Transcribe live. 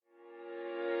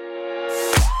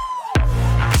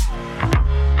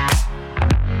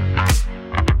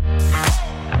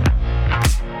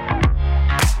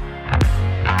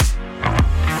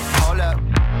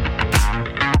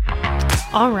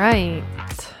right.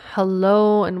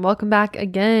 Hello and welcome back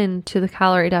again to the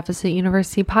Calorie Deficit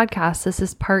University podcast. This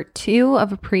is part 2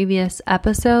 of a previous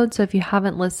episode. So if you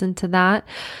haven't listened to that,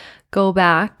 go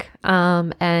back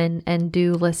and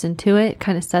do listen to it,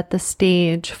 kind of set the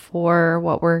stage for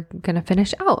what we're going to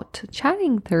finish out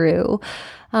chatting through.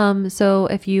 So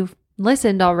if you've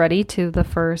listened already to the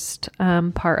first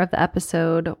part of the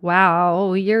episode,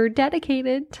 wow, you're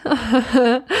dedicated.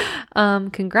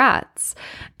 Congrats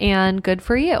and good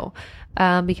for you.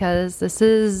 Because this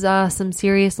is some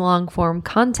serious long form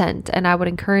content. And I would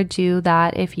encourage you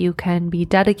that if you can be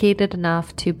dedicated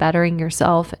enough to bettering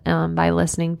yourself by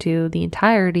listening to the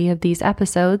entirety of these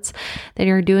episodes, then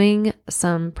you're doing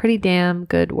some pretty damn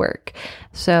good work.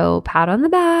 So pat on the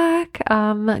back.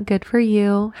 Good for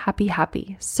you.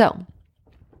 Happy. So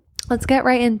let's get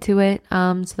right into it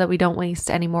so that we don't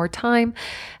waste any more time.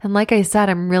 And like I said,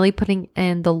 I'm really putting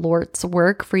in the Lord's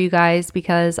work for you guys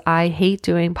because I hate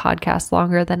doing podcasts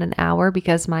longer than an hour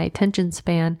because my attention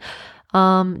span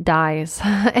dies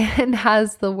and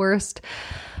has the worst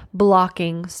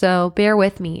blocking. So bear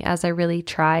with me as I really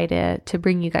try to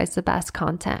bring you guys the best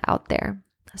content out there.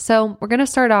 So we're going to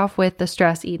start off with the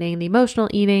stress eating, the emotional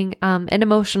eating, and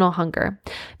emotional hunger,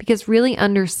 because really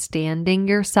understanding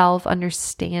yourself,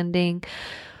 understanding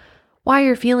why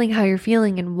you're feeling how you're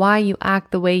feeling and why you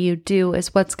act the way you do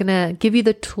is what's going to give you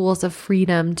the tools of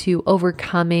freedom to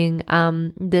overcoming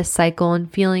this cycle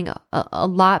and feeling a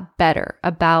lot better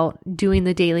about doing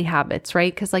the daily habits,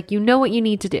 right? Because you know what you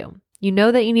need to do. You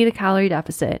know that you need a calorie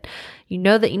deficit. You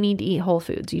know that you need to eat whole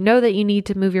foods. You know that you need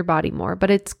to move your body more, but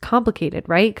it's complicated,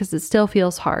 right? Because it still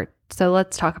feels hard. So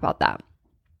let's talk about that.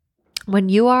 When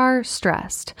you are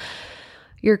stressed,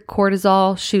 your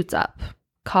cortisol shoots up,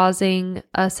 causing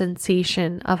a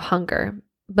sensation of hunger,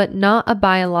 but not a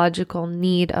biological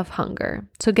need of hunger.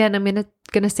 So again, I'm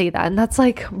gonna say that, and that's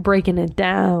like breaking it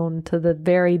down to the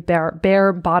very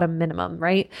bare bottom minimum,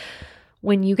 right?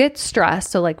 When you get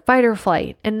stressed, so like fight or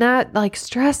flight, and that like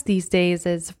stress these days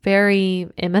is very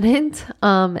imminent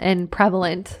and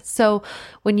prevalent. So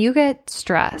when you get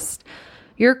stressed,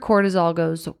 your cortisol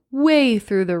goes way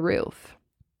through the roof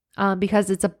because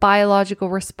it's a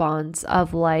biological response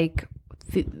of like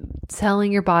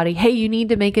telling your body, hey, you need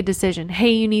to make a decision.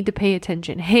 Hey, you need to pay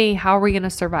attention. Hey, how are we going to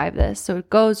survive this? So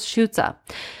it shoots up,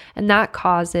 and that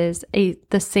causes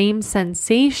the same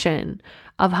sensation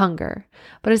of hunger,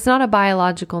 but it's not a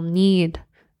biological need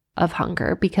of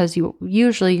hunger because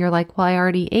you're like, well, I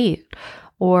already ate,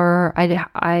 or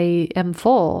I am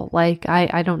full. Like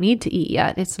I don't need to eat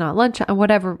yet. It's not lunch,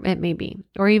 whatever it may be,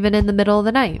 or even in the middle of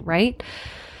the night, right?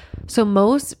 So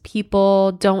most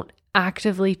people don't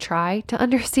actively try to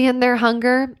understand their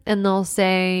hunger, and they'll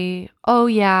say, oh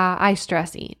yeah, I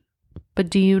stress eat.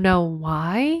 But do you know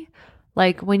why?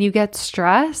 Like when you get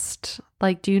stressed,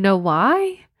 like, do you know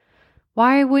why?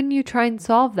 Why wouldn't you try and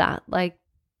solve that? Like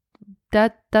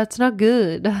that's not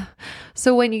good.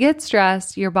 So when you get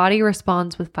stressed, your body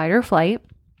responds with fight or flight,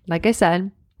 like I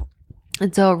said.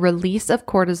 And so a release of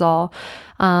cortisol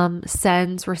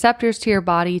sends receptors to your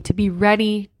body to be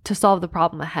ready to solve the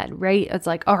problem ahead, right? It's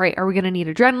like, all right, are we going to need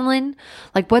adrenaline?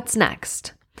 Like what's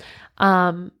next?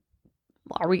 Are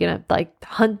we going to like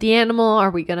hunt the animal? Are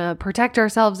we going to protect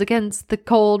ourselves against the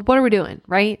cold? What are we doing?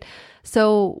 Right?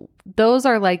 So those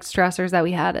are like stressors that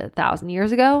we had 1,000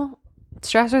 years ago.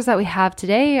 Stressors that we have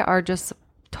today are just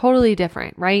totally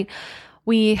different, right?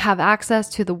 We have access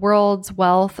to the world's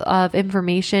wealth of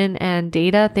information and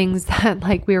data, things that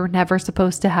like we were never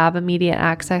supposed to have immediate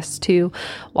access to.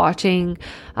 Watching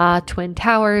Twin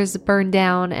Towers burn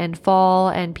down and fall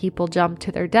and people jump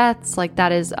to their deaths, like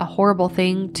that is a horrible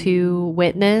thing to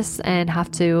witness and have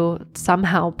to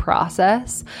somehow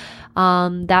process.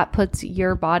 That puts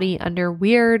your body under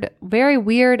very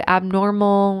weird,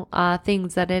 abnormal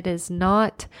things that it is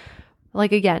not.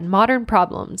 Like again, modern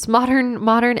problems,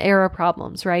 modern era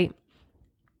problems, right?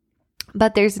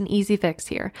 But there's an easy fix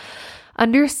here.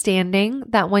 Understanding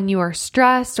that when you are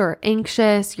stressed or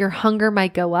anxious, your hunger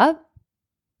might go up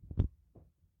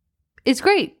is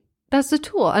great. That's the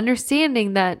tool.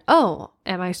 Understanding that, oh,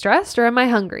 am I stressed or am I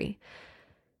hungry?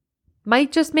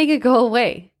 Might just make it go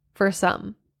away for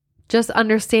some. Just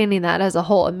understanding that as a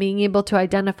whole and being able to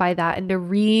identify that and to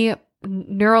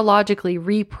neurologically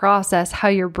reprocess how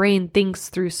your brain thinks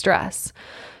through stress.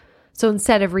 So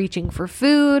instead of reaching for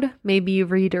food, maybe you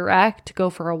redirect,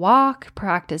 go for a walk,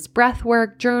 practice breath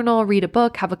work, journal, read a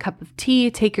book, have a cup of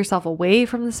tea, take yourself away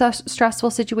from the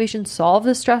stressful situation, solve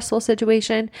the stressful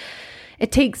situation.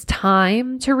 It takes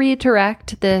time to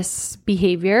redirect this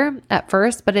behavior at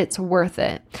first, but it's worth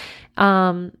it.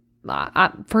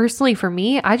 personally for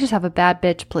me, I just have a bad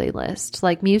bitch playlist.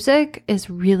 Like music is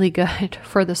really good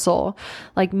for the soul.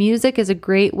 Like music is a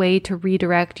great way to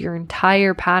redirect your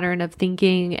entire pattern of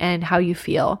thinking and how you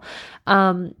feel,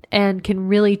 and can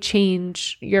really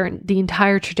change the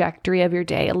entire trajectory of your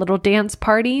day. A little dance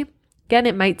party. Again,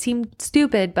 it might seem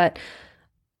stupid, but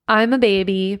I'm a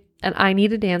baby and I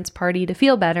need a dance party to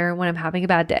feel better when I'm having a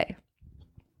bad day.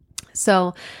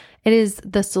 So it is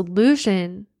the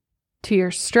solution to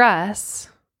your stress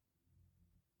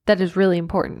that is really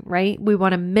important, right? We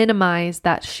want to minimize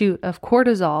that shoot of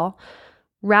cortisol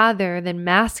rather than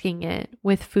masking it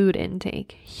with food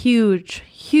intake. Huge,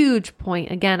 huge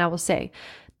point. Again, I will say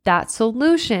that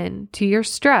solution to your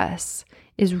stress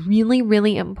is really,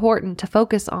 really important to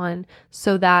focus on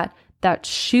so that that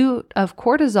shoot of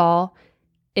cortisol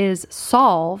is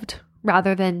solved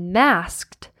rather than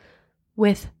masked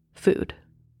with food.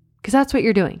 Because that's what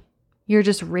you're doing. You're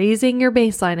just raising your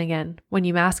baseline again when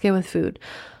you mask it with food,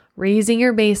 raising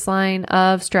your baseline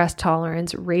of stress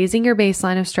tolerance, raising your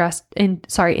baseline of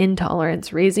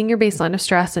intolerance, raising your baseline of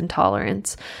stress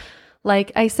intolerance.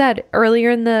 Like I said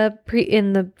earlier in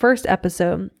the first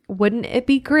episode, wouldn't it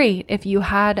be great if you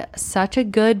had such a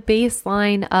good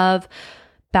baseline of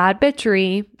bad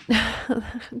bitchery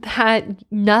that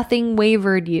nothing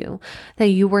wavered you, that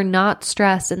you were not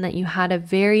stressed, and that you had a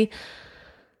very,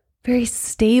 very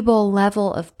stable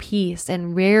level of peace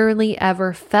and rarely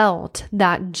ever felt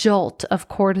that jolt of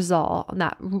cortisol,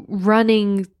 that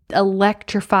running,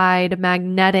 electrified,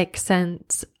 magnetic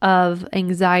sense of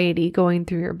anxiety going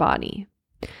through your body.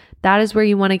 That is where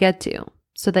you want to get to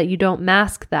so that you don't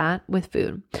mask that with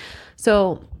food.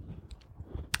 So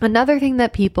another thing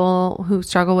that people who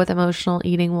struggle with emotional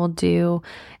eating will do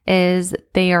is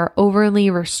they are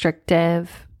overly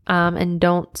restrictive and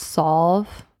don't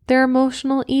solve their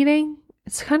emotional eating.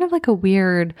 It's kind of like a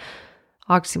weird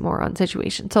oxymoron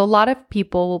situation. So a lot of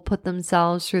people will put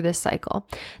themselves through this cycle.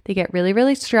 They get really,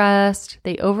 really stressed,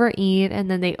 they overeat, and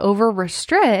then they over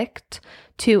restrict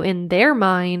to, in their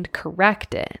mind,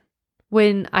 correct it.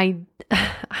 When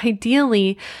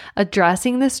ideally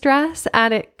addressing the stress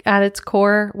at its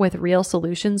core with real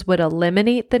solutions would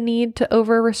eliminate the need to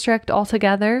over restrict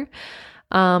altogether.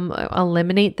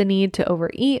 Eliminate the need to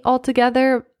overeat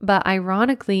altogether. But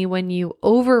ironically, when you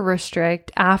over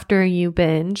restrict after you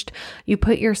binged, you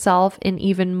put yourself in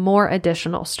even more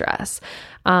additional stress,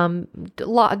 due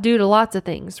to lots of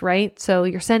things, right? So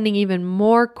you're sending even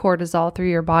more cortisol through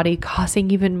your body, causing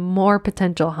even more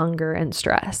potential hunger and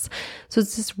stress. So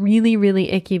it's this really, really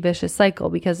icky, vicious cycle,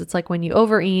 because it's like when you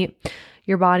overeat,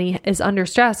 your body is under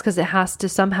stress because it has to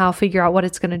somehow figure out what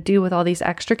it's going to do with all these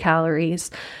extra calories.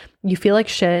 You feel like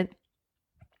shit.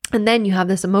 And then you have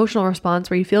this emotional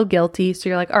response where you feel guilty. So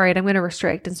you're like, all right, I'm going to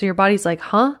restrict. And so your body's like,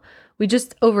 huh? We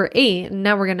just overate. And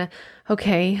now we're going to,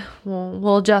 okay, well,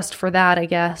 we'll adjust for that, I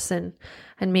guess. And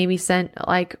maybe send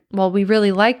like, well, we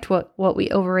really liked what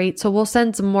we overate. So we'll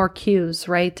send some more cues,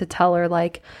 right? To tell her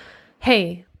like,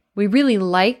 hey, we really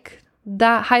like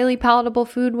that highly palatable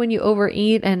food when you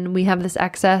overeat, and we have this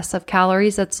excess of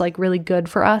calories that's like really good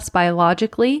for us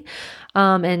biologically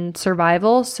and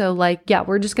survival. So like, yeah,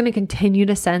 we're just going to continue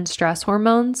to send stress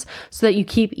hormones so that you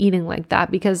keep eating like that,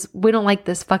 because we don't like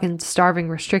this fucking starving,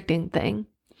 restricting thing.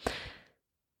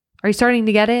 Are you starting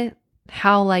to get it?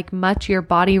 How like much your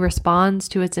body responds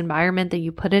to its environment that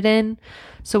you put it in.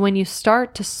 So when you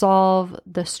start to solve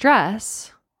the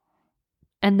stress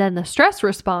and then the stress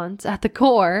response at the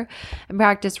core and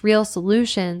practice real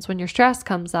solutions when your stress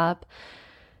comes up,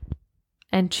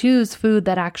 and choose food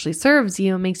that actually serves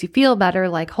you and makes you feel better,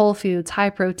 like whole foods, high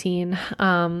protein,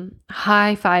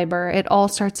 high fiber, it all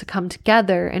starts to come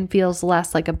together and feels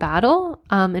less like a battle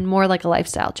and more like a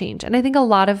lifestyle change. And I think a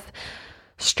lot of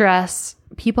stress,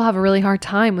 people have a really hard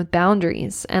time with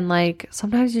boundaries. And like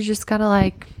sometimes you just gotta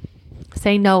like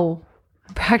say no,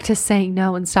 practice saying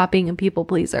no and stop being a people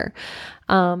pleaser.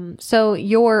 So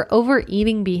your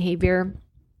overeating behavior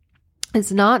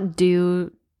is not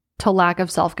due to lack of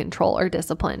self-control or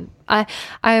discipline.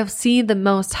 I see the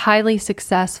most highly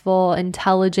successful,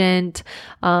 intelligent,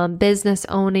 business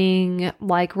owning,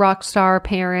 like rock star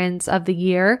parents of the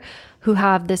year who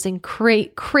have this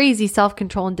crazy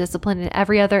self-control and discipline in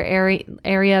every other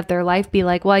area of their life be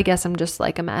like, well, I guess I'm just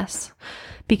like a mess,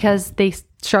 because they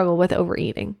struggle with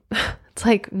overeating. It's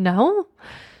like, no,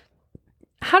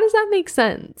 how does that make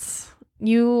sense?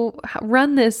 You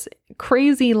run this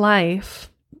crazy life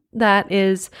that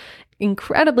is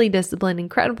incredibly disciplined,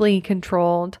 incredibly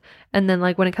controlled. And then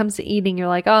like when it comes to eating, you're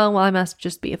like, oh, well, I must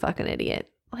just be a fucking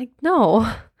idiot. Like,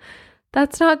 no,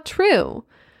 that's not true.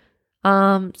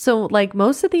 So like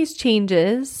most of these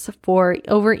changes for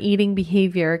overeating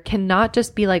behavior cannot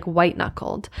just be like white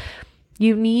knuckled.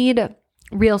 You need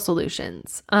real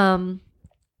solutions. And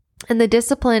the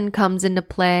discipline comes into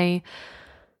play,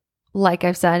 like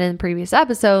I've said in the previous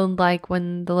episode, like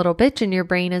when the little bitch in your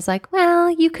brain is like,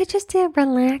 well, you could just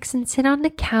relax and sit on the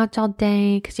couch all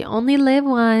day because you only live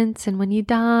once. And when you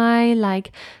die,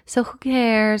 like, so who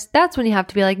cares? That's when you have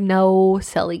to be like, no,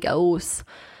 silly goose.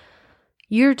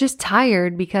 You're just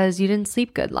tired because you didn't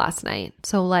sleep good last night.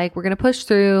 So like, we're going to push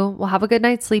through. We'll have a good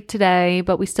night's sleep today,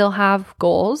 but we still have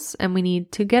goals and we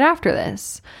need to get after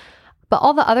this. But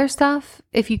all the other stuff,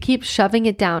 if you keep shoving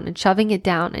it down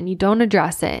and you don't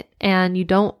address it and you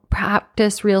don't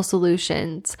practice real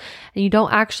solutions and you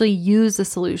don't actually use the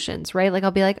solutions, right? Like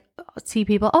I'll be like, see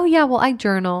people, oh yeah, well I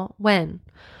journal. When?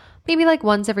 Maybe like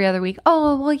once every other week.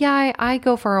 Oh, well yeah, I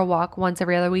go for a walk once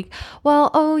every other week.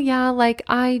 Well, oh yeah, like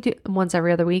I do once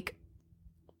every other week.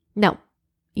 No.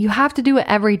 You have to do it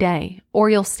every day or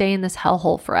you'll stay in this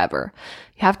hellhole forever.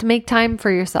 You have to make time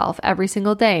for yourself every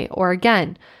single day, or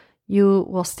again, you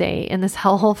will stay in this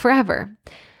hellhole forever.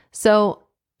 So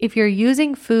if you're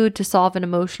using food to solve an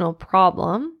emotional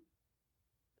problem,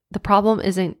 the problem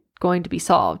isn't going to be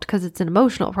solved because it's an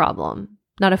emotional problem,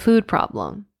 not a food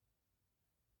problem.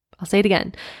 I'll say it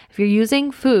again. If you're using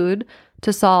food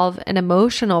to solve an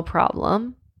emotional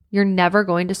problem, you're never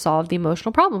going to solve the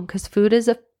emotional problem because food is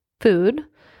a food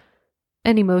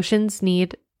and emotions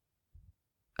need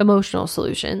emotional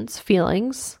solutions,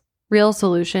 feelings, real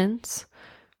solutions.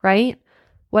 Right?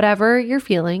 Whatever you're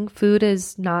feeling, food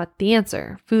is not the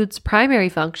answer. Food's primary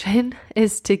function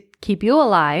is to keep you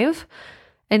alive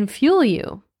and fuel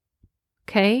you.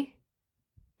 Okay?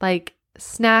 Like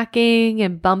snacking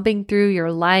and bumping through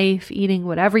your life, eating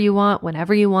whatever you want,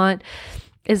 whenever you want,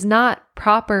 is not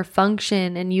proper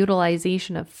function and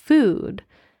utilization of food.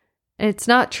 And it's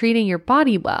not treating your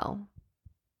body well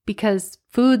because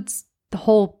food's the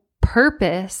whole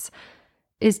purpose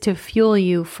is to fuel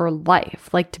you for life,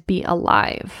 like to be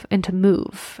alive and to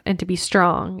move and to be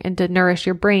strong and to nourish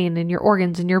your brain and your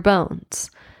organs and your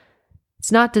bones.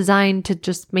 It's not designed to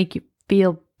just make you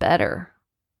feel better.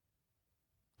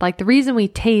 Like the reason we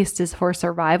taste is for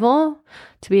survival,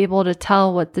 to be able to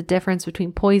tell what the difference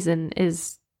between poison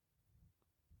is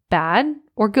bad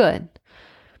or good.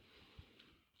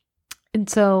 And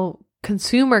so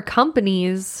consumer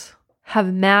companies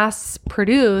have mass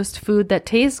produced food that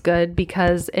tastes good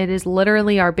because it is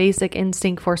literally our basic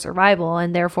instinct for survival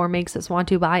and therefore makes us want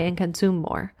to buy and consume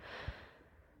more.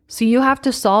 So you have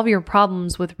to solve your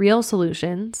problems with real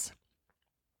solutions,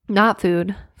 not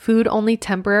food. Food only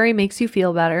temporarily makes you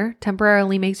feel better.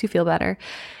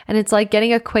 And it's like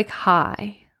getting a quick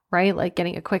high, right? Like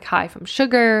getting a quick high from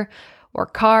sugar or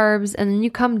carbs, and then you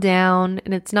come down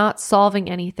and it's not solving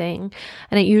anything.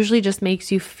 And it usually just makes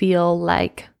you feel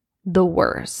like the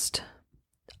worst.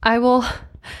 I will,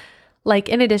 like,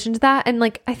 in addition to that, and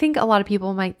like, I think a lot of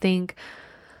people might think,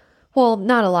 well,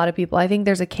 not a lot of people. I think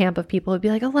there's a camp of people who'd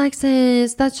be like,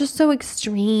 Alexis, that's just so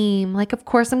extreme. Like, of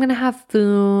course I'm going to have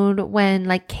food when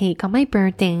like cake on my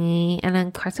birthday. And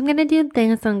of course I'm going to do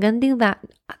this. I'm going to do that.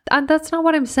 That's not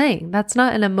what I'm saying. That's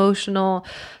not an emotional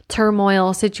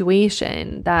turmoil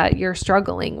situation that you're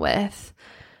struggling with.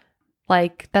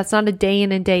 Like, that's not a day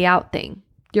in and day out thing.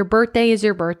 Your birthday is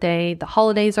your birthday. The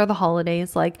holidays are the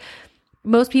holidays. Like,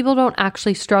 most people don't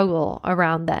actually struggle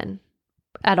around then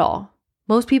at all.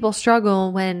 Most people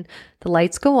struggle when the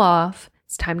lights go off,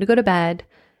 it's time to go to bed,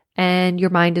 and your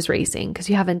mind is racing because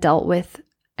you haven't dealt with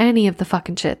any of the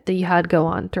fucking shit that you had go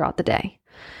on throughout the day.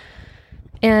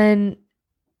 And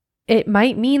it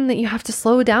might mean that you have to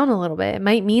slow down a little bit. It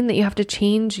might mean that you have to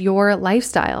change your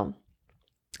lifestyle.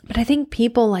 But I think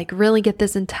people like really get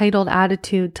this entitled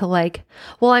attitude to like,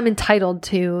 well, I'm entitled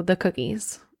to the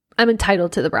cookies. I'm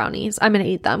entitled to the brownies. I'm going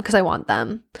to eat them because I want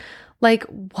them. Like,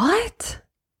 what?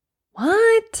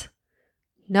 What?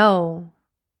 No.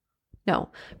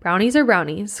 Brownies are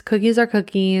brownies. Cookies are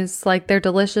cookies. Like, they're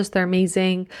delicious. They're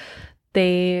amazing.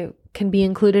 They can be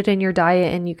included in your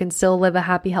diet and you can still live a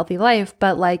happy, healthy life.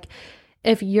 But like,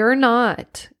 if you're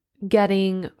not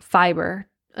getting fiber,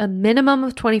 a minimum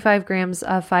of 25 grams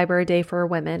of fiber a day for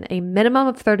women, a minimum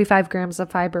of 35 grams of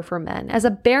fiber for men, as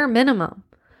a bare minimum,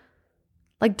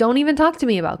 like, don't even talk to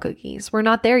me about cookies. We're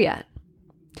not there yet.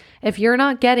 If you're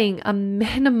not getting a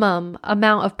minimum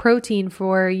amount of protein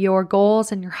for your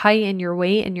goals and your height and your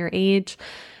weight and your age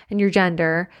and your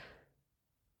gender,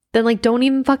 then like, don't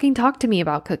even fucking talk to me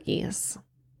about cookies.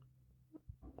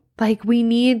 Like, we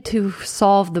need to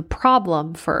solve the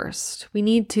problem first. We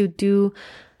need to do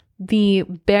the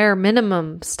bare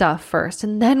minimum stuff first,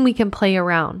 and then we can play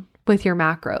around with your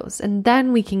macros, and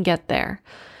then we can get there.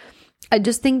 I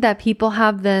just think that people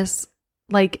have this,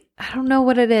 like, I don't know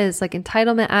what it is, like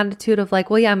entitlement attitude of like,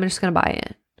 well, yeah, I'm just going to buy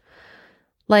it.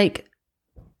 Like,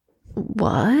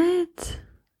 what?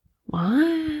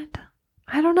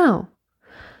 I don't know.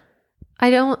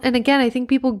 And again, I think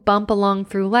people bump along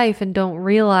through life and don't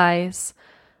realize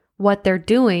what they're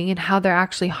doing and how they're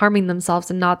actually harming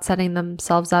themselves and not setting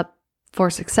themselves up for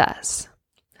success.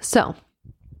 So,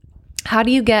 how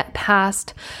do you get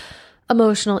past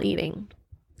emotional eating?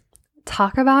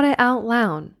 Talk about it out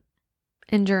loud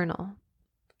and journal.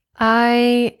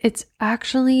 It's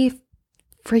actually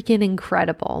freaking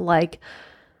incredible. Like,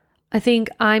 I think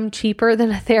I'm cheaper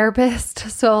than a therapist.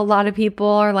 So a lot of people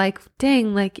are like,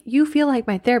 dang, like you feel like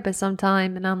my therapist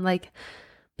sometime. And I'm like,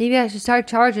 maybe I should start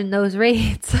charging those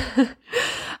rates.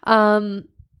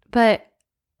 But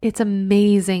it's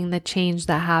amazing the change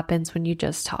that happens when you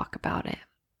just talk about it.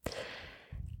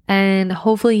 And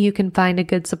hopefully you can find a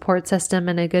good support system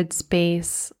and a good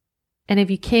space. And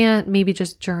if you can't, maybe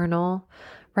just journal,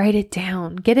 write it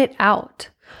down, get it out.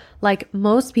 Like,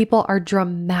 most people are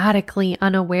dramatically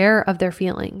unaware of their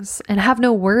feelings and have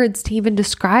no words to even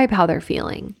describe how they're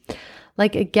feeling.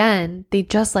 Like, again, they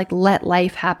just like let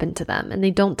life happen to them and they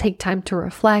don't take time to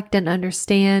reflect and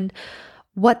understand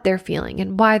what they're feeling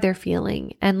and why they're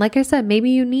feeling. And like I said, maybe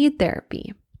you need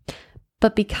therapy,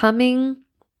 but becoming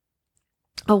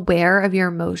aware of your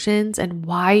emotions and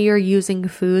why you're using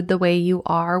food the way you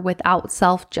are without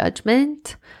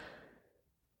self-judgment,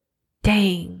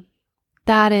 dang,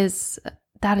 that is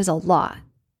a lot.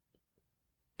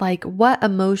 Like, what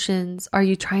emotions are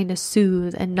you trying to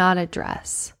soothe and not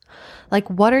address? Like,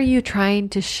 what are you trying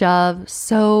to shove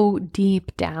so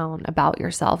deep down about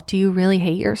yourself? Do you really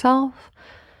hate yourself?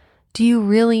 Do you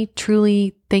really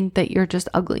truly think that you're just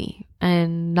ugly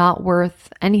and not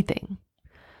worth anything?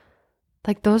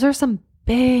 Like, those are some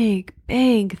big,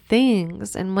 big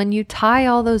things. And when you tie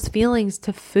all those feelings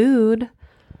to food,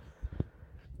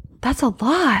 that's a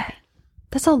lot.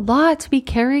 That's a lot to be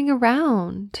carrying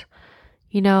around.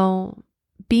 You know,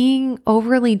 being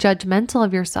overly judgmental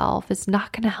of yourself is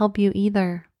not going to help you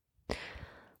either.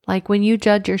 Like, when you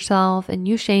judge yourself and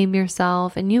you shame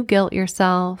yourself and you guilt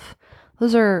yourself,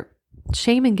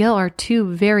 shame and guilt are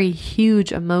two very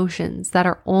huge emotions that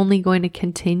are only going to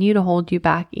continue to hold you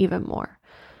back even more.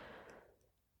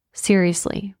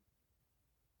 Seriously.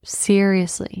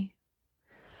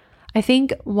 I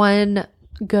think one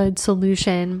good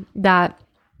solution that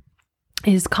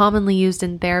is commonly used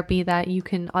in therapy that you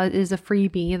can is a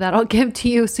freebie that I'll give to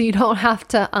you, so you don't have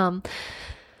to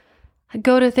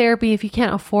go to therapy if you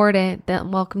can't afford it.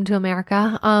 Then welcome to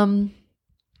America.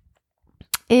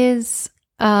 Is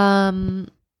talking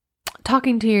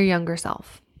to your younger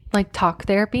self, like talk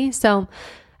therapy. So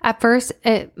at first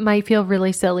it might feel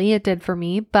really silly. It did for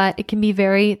me, but it can be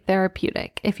very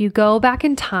therapeutic. If you go back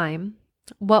in time,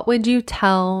 what would you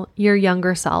tell your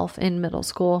younger self in middle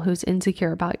school who's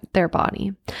insecure about their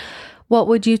body? What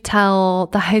would you tell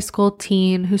the high school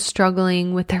teen who's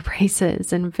struggling with their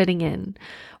braces and fitting in?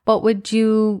 What would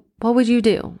you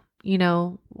do? You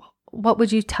know, what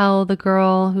would you tell the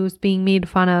girl who's being made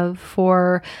fun of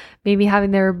for maybe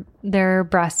having their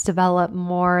breasts develop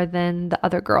more than the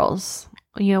other girls?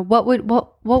 You know, what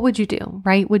would you do,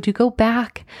 right? Would you go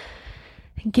back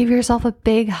and give yourself a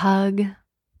big hug?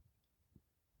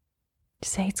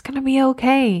 Say, it's going to be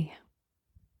okay.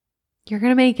 You're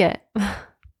going to make it.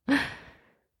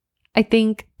 I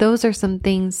think those are some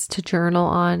things to journal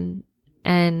on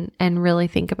and really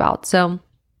think about. So,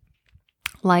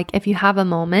 like, if you have a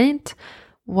moment,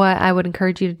 what I would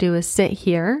encourage you to do is sit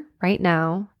here right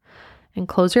now and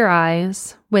close your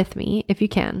eyes with me if you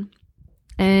can,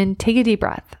 and take a deep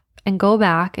breath and go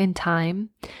back in time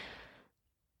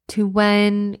to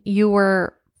when you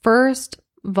were first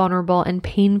vulnerable and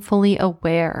painfully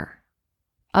aware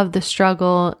of the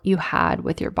struggle you had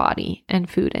with your body and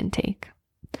food intake.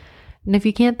 And if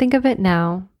you can't think of it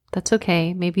now, that's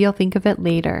okay. Maybe you'll think of it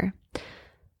later.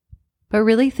 But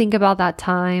really think about that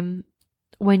time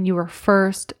when you were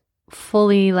first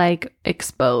fully like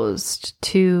exposed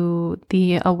to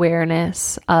the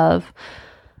awareness of,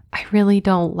 I really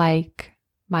don't like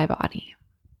my body.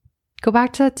 Go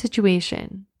back to that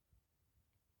situation.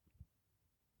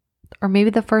 Or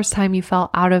maybe the first time you felt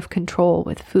out of control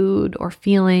with food or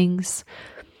feelings.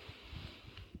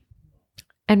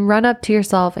 And run up to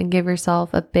yourself and give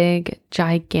yourself a big,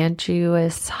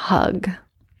 gigantuous hug.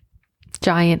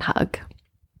 Giant hug.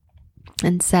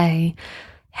 And say,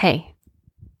 hey,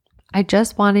 I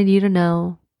just wanted you to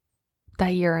know that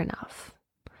you're enough.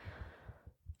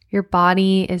 Your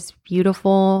body is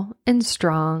beautiful and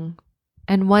strong.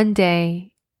 And one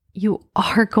day you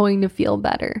are going to feel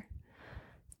better.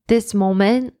 This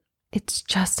moment, it's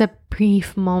just a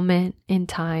brief moment in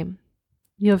time.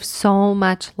 You have so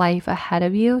much life ahead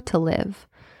of you to live.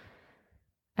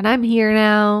 And I'm here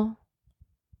now,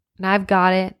 and I've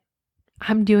got it.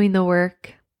 I'm doing the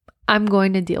work. I'm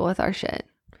going to deal with our shit.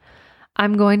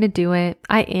 I'm going to do it.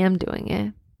 I am doing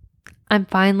it. I'm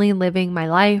finally living my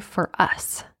life for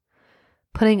us,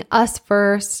 putting us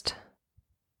first.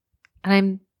 And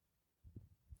I'm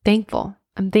thankful.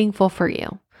 I'm thankful for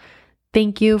you.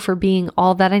 Thank you for being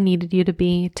all that I needed you to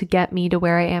be to get me to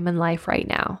where I am in life right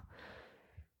now.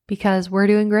 Because we're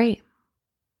doing great.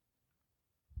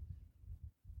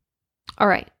 All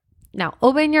right. Now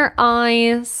open your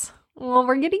eyes. Oh,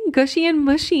 we're getting gushy and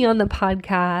mushy on the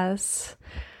podcast.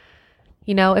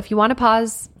 You know, if you want to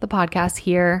pause the podcast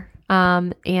here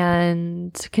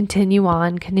and continue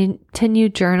on, continue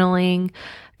journaling,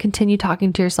 continue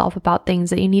talking to yourself about things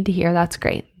that you need to hear, that's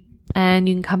great. And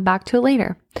you can come back to it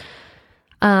later.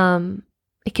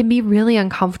 It can be really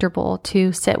uncomfortable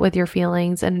to sit with your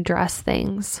feelings and address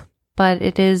things, but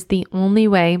it is the only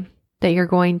way that you're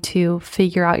going to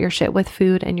figure out your shit with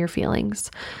food and your feelings.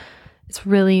 It's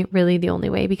really, really the only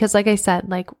way. Because like I said,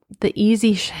 like the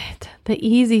easy shit, the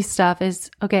easy stuff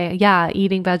is, okay, yeah,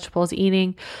 eating vegetables,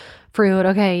 eating fruit,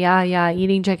 okay, yeah,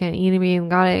 eating chicken, eating beef,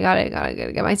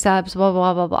 gotta get my steps, blah,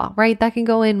 blah, blah, blah, right? That can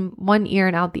go in one ear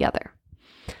and out the other.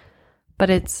 But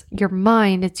it's your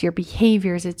mind, it's your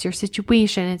behaviors, it's your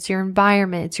situation, it's your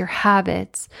environment, it's your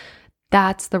habits.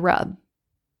 That's the rub.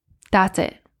 That's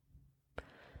it.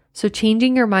 So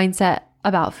changing your mindset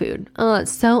about food. Oh,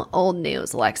 it's so old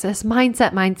news, Alexis.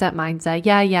 Mindset.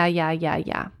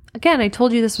 Yeah. Again, I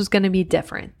told you this was going to be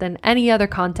different than any other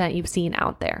content you've seen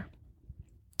out there.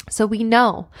 So we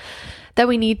know that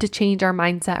we need to change our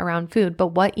mindset around food, but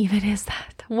what even is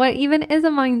that? What even is a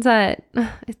mindset?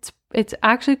 It's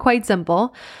actually quite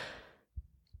simple.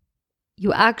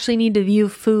 You actually need to view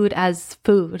food as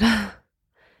food.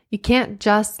 You can't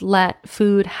just let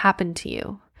food happen to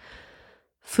you.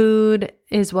 Food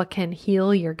is what can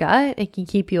heal your gut. It can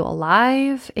keep you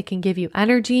alive. It can give you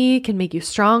energy. It can make you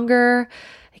stronger.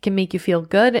 It can make you feel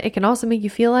good. It can also make you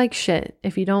feel like shit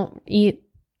if you don't eat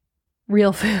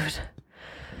real food.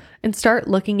 And start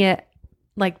looking at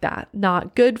like that.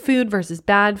 Not good food versus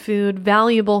bad food,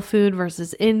 valuable food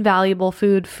versus invaluable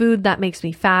food, food that makes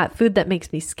me fat, food that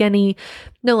makes me skinny.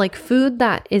 No, like food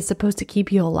that is supposed to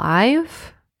keep you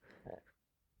alive.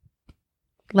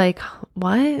 Like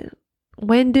what?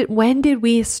 When did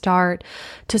we start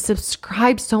to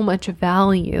subscribe so much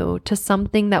value to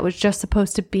something that was just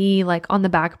supposed to be like on the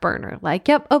back burner? Like,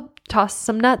 yep, oh, toss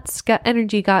some nuts, got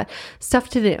energy, got stuff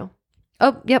to do.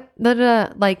 Oh, yep,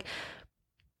 like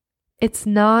it's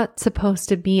not supposed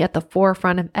to be at the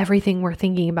forefront of everything we're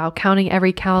thinking about, counting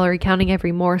every calorie, counting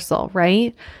every morsel,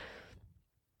 right?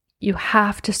 You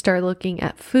have to start looking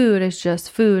at food as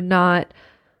just food, not,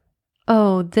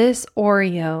 oh, this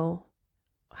Oreo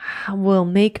will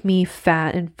make me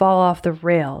fat and fall off the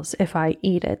rails if I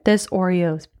eat it. This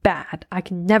Oreo's bad. I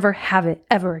can never have it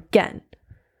ever again.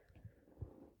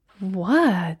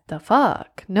 What the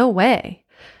fuck? No way.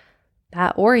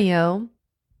 That Oreo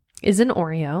is an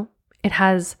Oreo. It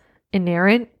has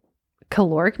inherent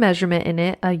caloric measurement in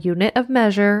it, a unit of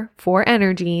measure for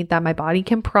energy that my body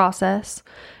can process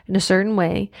in a certain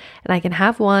way. And I can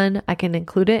have one, I can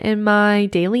include it in my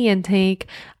daily intake,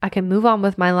 I can move on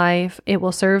with my life. It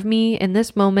will serve me in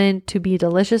this moment to be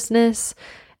deliciousness,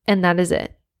 and that is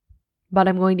it. But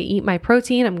I'm going to eat my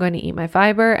protein, I'm going to eat my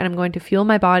fiber, and I'm going to fuel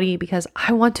my body because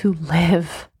I want to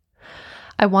live.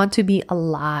 I want to be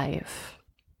alive.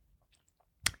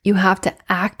 You have to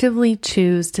actively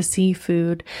choose to see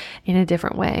food in a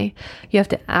different way. You have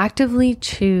to actively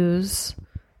choose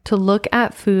to look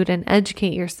at food and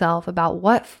educate yourself about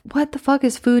what the fuck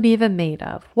is food even made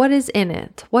of? What is in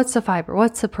it? What's the fiber?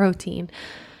 What's the protein?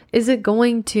 Is it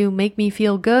going to make me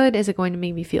feel good? Is it going to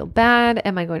make me feel bad?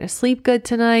 Am I going to sleep good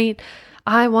tonight?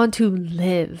 I want to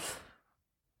live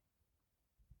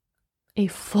a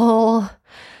full,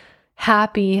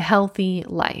 happy, healthy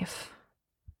life.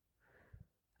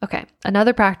 Okay,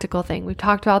 another practical thing. We've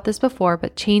talked about this before,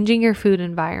 but changing your food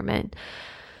environment.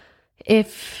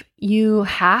 If you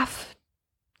have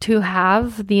to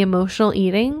have the emotional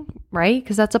eating, right?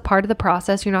 Because that's a part of the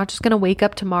process. You're not just going to wake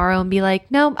up tomorrow and be like,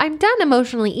 no, I'm done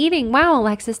emotionally eating. Wow,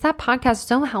 Alexis, that podcast is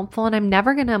so helpful and I'm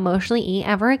never going to emotionally eat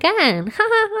ever again.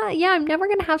 Yeah, I'm never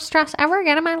going to have stress ever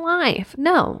again in my life.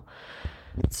 No,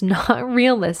 it's not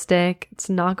realistic. It's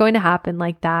not going to happen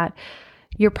like that.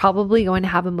 You're probably going to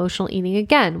have emotional eating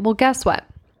again. Well, guess what?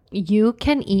 You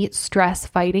can eat stress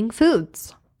fighting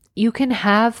foods. you can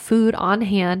have food on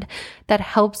hand that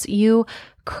helps you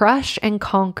crush and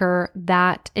conquer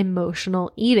that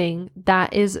emotional eating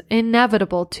that is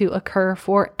inevitable to occur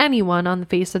for anyone on the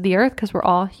face of the earth because we're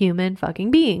all human fucking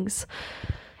beings.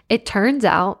 It turns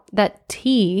out that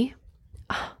tea,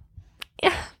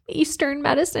 Eastern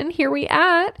medicine, here we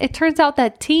at. It turns out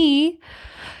that tea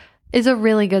is a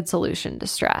really good solution to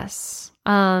stress.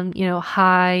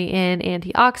 High in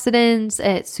antioxidants,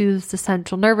 it soothes the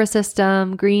central nervous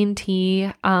system. Green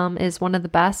tea is one of the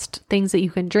best things that you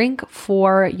can drink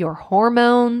for your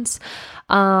hormones.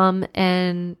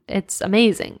 And it's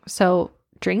amazing. So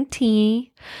drink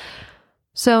tea.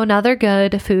 So another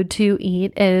good food to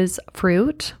eat is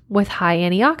fruit with high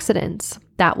antioxidants.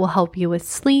 That will help you with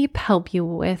sleep, help you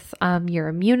with your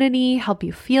immunity, help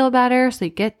you feel better. So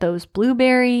you get those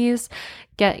blueberries,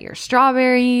 get your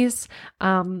strawberries,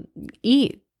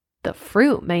 eat the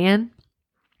fruit, man.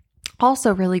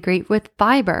 Also really great with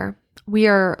fiber. We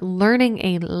are learning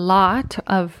a lot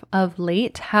of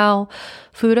late how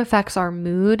food affects our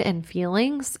mood and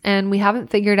feelings, and we haven't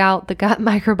figured out the gut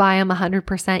microbiome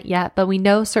 100% yet, but we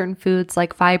know certain foods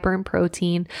like fiber and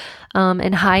protein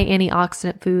and high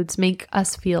antioxidant foods make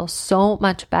us feel so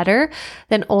much better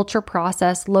than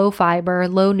ultra-processed, low fiber,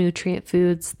 low nutrient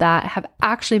foods that have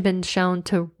actually been shown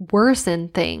to worsen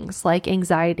things like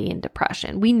anxiety and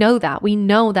depression. We know that. We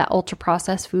know that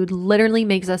ultra-processed food literally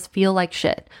makes us feel like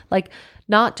shit. Like,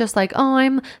 not just like, oh,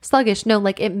 I'm sluggish. No,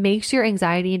 like it makes your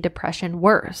anxiety and depression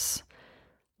worse.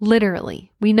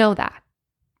 Literally, we know that.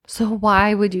 So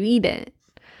why would you eat it?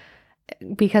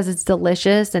 Because it's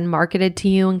delicious and marketed to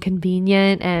you and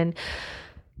convenient and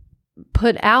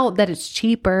put out that it's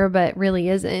cheaper, but really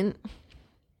isn't.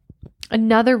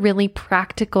 Another really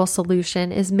practical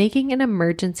solution is making an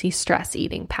emergency stress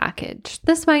eating package.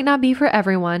 This might not be for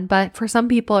everyone, but for some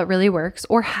people it really works.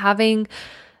 Or having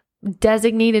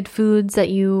designated foods that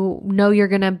you know you're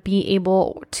going to be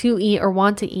able to eat or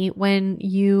want to eat when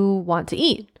you want to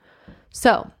eat.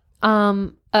 So,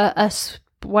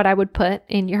 what I would put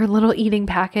in your little eating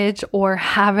package or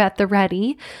have at the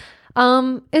ready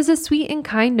is a sweet and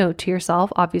kind note to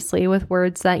yourself, obviously with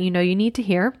words that you know you need to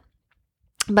hear.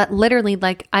 But literally,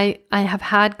 like I have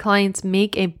had clients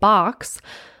make a box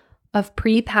of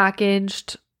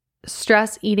prepackaged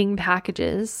stress eating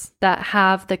packages that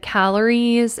have the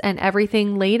calories and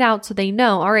everything laid out so they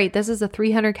know, all right, this is a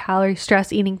 300 calorie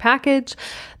stress eating package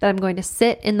that I'm going to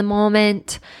sit in the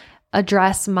moment,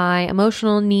 address my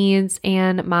emotional needs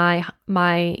and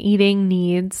my eating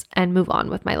needs and move on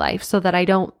with my life so that I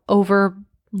don't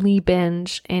overly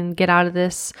binge and get out of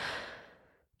this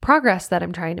progress that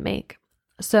I'm trying to make.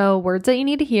 So words that you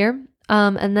need to hear.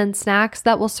 And then snacks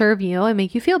that will serve you and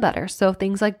make you feel better. So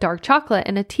things like dark chocolate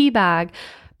in a tea bag,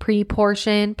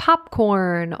 pre-portioned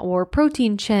popcorn or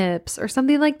protein chips or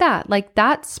something like that. Like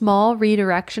that small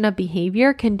redirection of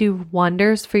behavior can do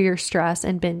wonders for your stress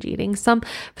and binge eating.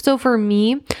 So for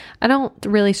me, I don't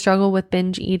really struggle with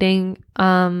binge eating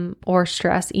or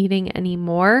stress eating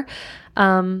anymore,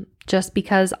 just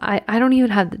because I don't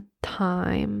even have the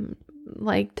time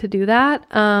like to do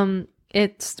that.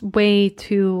 It's way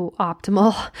too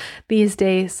optimal these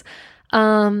days.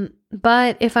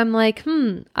 But if I'm like,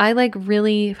 I like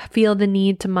really feel the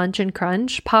need to munch and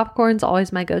crunch, popcorn's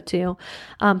always my go-to.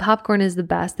 Popcorn is the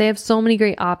best. They have so many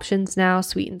great options now,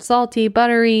 sweet and salty,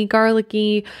 buttery,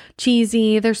 garlicky,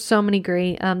 cheesy. There's so many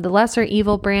great. The Lesser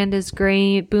Evil brand is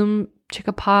great. Boom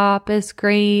Chicka Pop is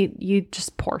great. You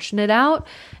just portion it out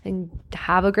and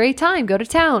have a great time. Go to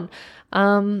town.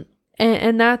 And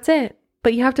that's it.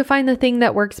 But you have to find the thing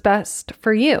that works best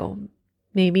for you.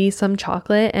 Maybe some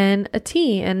chocolate and a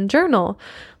tea and journal.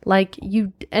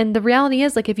 And the reality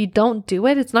is, like, if you don't do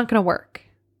it, it's not going to work.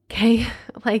 Okay.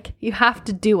 Like, you have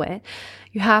to do it.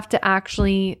 You have to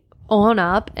actually own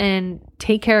up and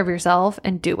take care of yourself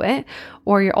and do it,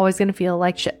 or you're always going to feel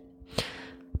like shit.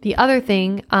 The other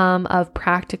thing of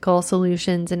practical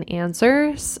solutions and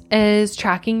answers is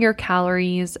tracking your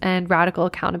calories and radical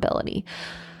accountability.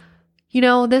 You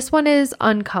know, this one is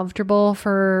uncomfortable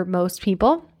for most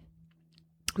people,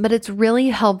 but it's really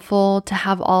helpful to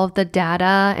have all of the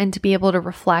data and to be able to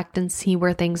reflect and see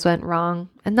where things went wrong.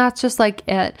 And that's just like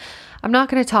it. I'm not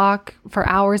going to talk for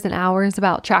hours and hours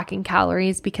about tracking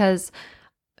calories because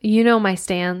you know my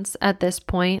stance at this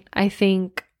point. I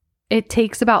think it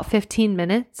takes about 15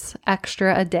 minutes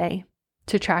extra a day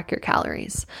to track your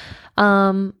calories.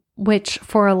 Which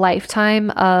for a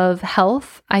lifetime of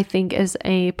health, I think is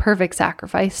a perfect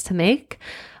sacrifice to make.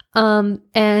 And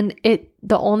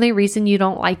the only reason you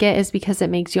don't like it is because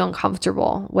it makes you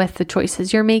uncomfortable with the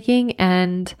choices you're making.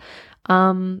 And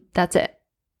that's it.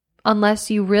 unless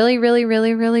you really, really,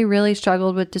 really, really, really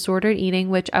struggled with disordered eating,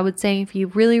 which I would say if you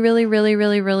really, really, really,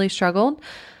 really, really struggled,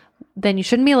 then you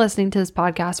shouldn't be listening to this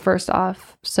podcast first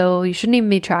off. So you shouldn't even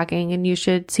be tracking, and you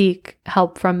should seek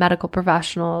help from medical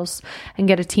professionals and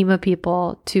get a team of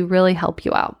people to really help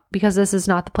you out, because this is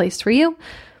not the place for you.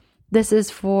 This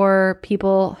is for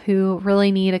people who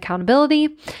really need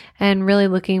accountability and really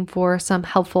looking for some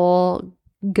helpful,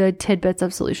 good tidbits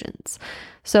of solutions.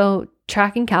 So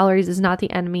tracking calories is not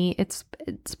the enemy. It's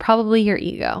probably your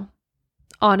ego.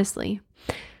 Honestly,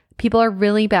 people are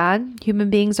really bad. Human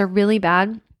beings are really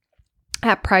bad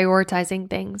at prioritizing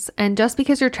things. And just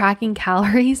because you're tracking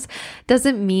calories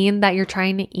doesn't mean that you're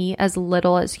trying to eat as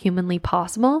little as humanly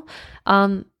possible.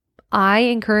 I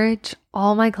encourage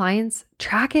all my clients,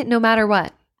 track it no matter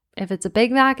what. If it's a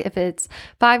Big Mac, if it's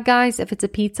Five Guys, if it's a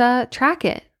pizza, track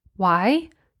it. Why?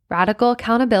 Radical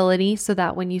accountability, so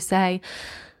that when you say,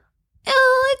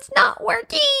 oh, it's not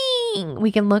working,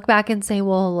 we can look back and say,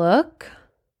 well, look,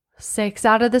 6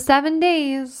 out of the 7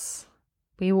 days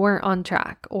we weren't on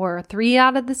track, or 3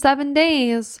 out of the 7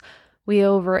 days we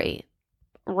overate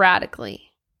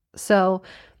radically. So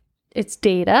it's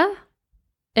data.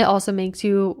 It also makes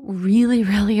you really,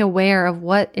 really aware of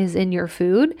what is in your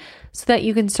food so that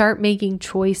you can start making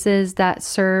choices that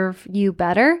serve you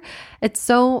better. It's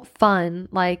so fun.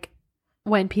 Like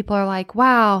when people are like,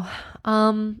 wow,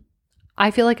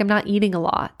 I feel like I'm not eating a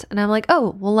lot. And I'm like,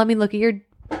 oh, well, let me look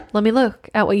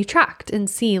at what you tracked and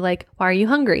see, like, why are you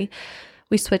hungry?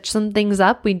 We switch some things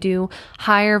up. We do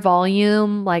higher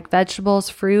volume, like vegetables,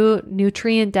 fruit,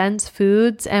 nutrient dense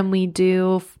foods, and we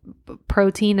do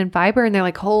protein and fiber. And they're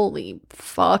like, holy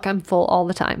fuck, I'm full all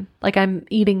the time. Like I'm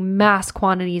eating mass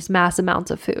quantities, mass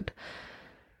amounts of food.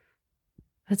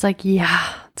 It's like,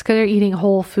 yeah, it's because you're eating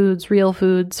whole foods, real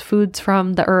foods, foods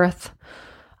from the earth.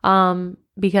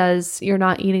 Because you're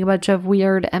not eating a bunch of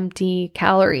weird, empty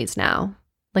calories now.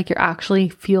 Like you're actually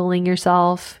fueling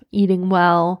yourself, eating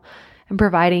well, and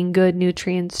providing good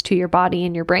nutrients to your body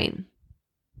and your brain.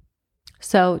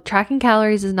 So tracking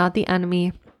calories is not the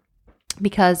enemy,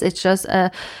 because it's just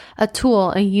a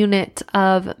tool, a unit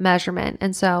of measurement.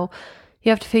 And so you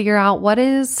have to figure out what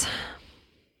is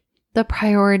the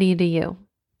priority to you.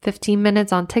 15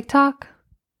 minutes on TikTok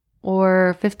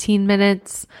or 15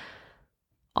 minutes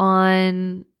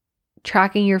on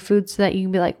tracking your food so that you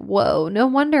can be like, whoa, no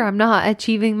wonder I'm not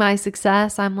achieving my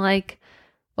success. I'm like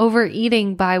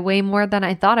overeating by way more than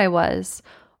I thought I was.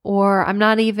 Or I'm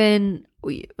not even,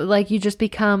 like, you just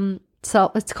become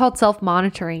it's called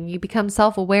self-monitoring. You become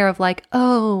self-aware of like,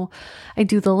 oh, I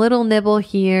do the little nibble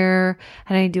here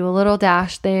and I do a little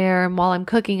dash there. And while I'm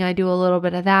cooking, I do a little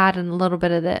bit of that and a little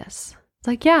bit of this. It's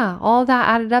like, yeah, all that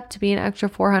added up to be an extra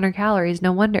 400 calories.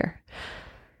 No wonder.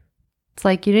 It's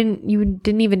like you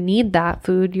didn't even need that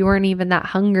food. You weren't even that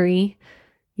hungry.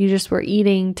 You just were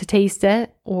eating to taste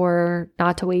it or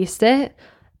not to waste it.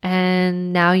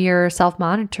 And now you're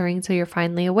self-monitoring, so you're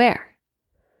finally aware.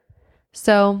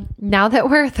 So now that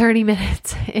we're 30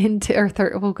 minutes into,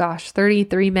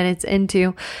 33 minutes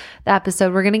into the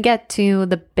episode, we're going to get to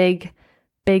the big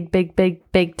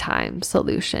time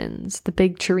solutions, the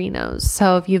big churrinos.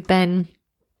 So if you've been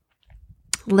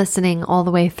listening all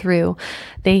the way through,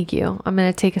 thank you. I'm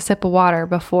going to take a sip of water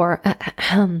before.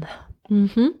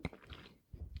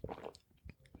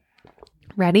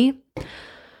 Ready?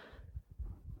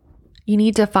 You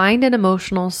need to find an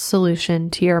emotional solution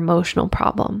to your emotional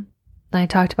problem. I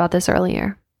talked about this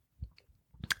earlier.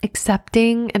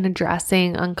 Accepting and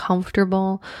addressing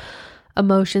uncomfortable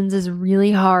emotions is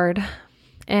really hard,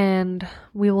 and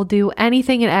we will do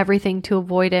anything and everything to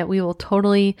avoid it. We will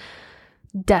totally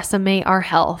decimate our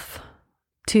health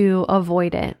to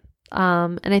avoid it.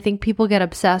 And I think people get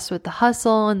obsessed with the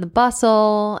hustle and the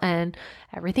bustle and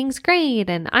everything's great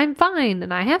and I'm fine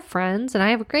and I have friends and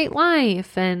I have a great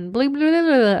life and blah, blah, blah,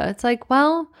 blah. It's like,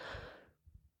 well,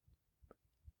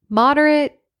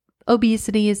 moderate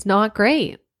obesity is not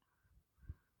great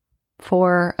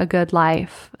for a good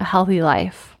life, a healthy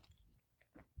life.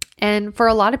 And for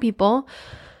a lot of people,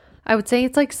 I would say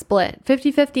it's like split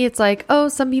 50-50. It's like, oh,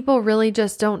 some people really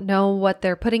just don't know what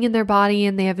they're putting in their body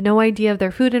and they have no idea of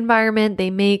their food environment.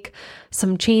 They make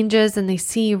some changes and they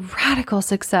see radical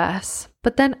success.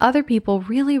 But then other people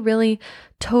really, really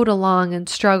tote along and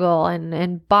struggle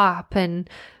and bop and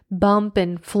bump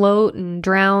and float and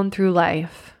drown through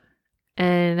life.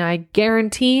 And I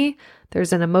guarantee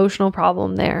there's an emotional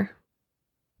problem there.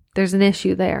 There's an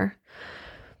issue there.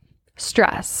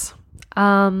 Stress.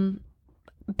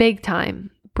 Big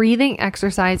time. Breathing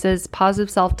exercises,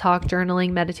 positive self-talk,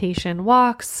 journaling, meditation,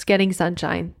 walks, getting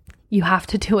sunshine. You have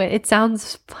to do it. It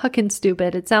sounds fucking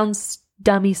stupid. It sounds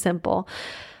dummy simple.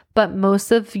 But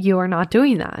most of you are not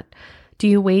doing that. Do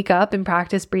you wake up and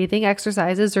practice breathing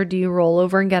exercises, or do you roll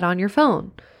over and get on your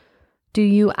phone? Do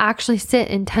you actually sit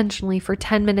intentionally for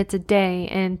 10 minutes a day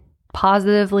and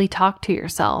positively talk to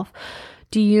yourself?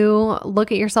 Do you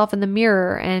look at yourself in the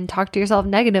mirror and talk to yourself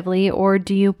negatively, or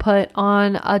do you put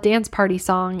on a dance party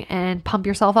song and pump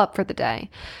yourself up for the day?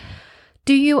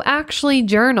 Do you actually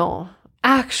journal?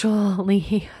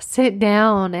 Actually sit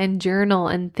down and journal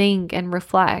and think and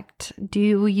reflect?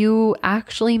 Do you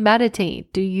actually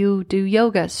meditate? Do you do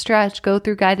yoga, stretch, go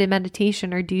through guided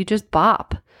meditation, or do you just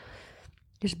bop?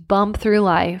 Just bump through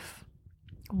life?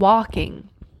 Walking.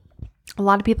 A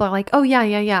lot of people are like, oh yeah,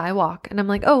 I walk. And I'm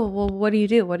like, oh, well, what do you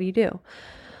do? What do you do?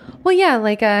 Well, yeah,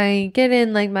 like I get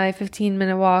in like my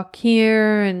 15-minute walk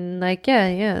here and like, yeah,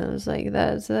 it was like,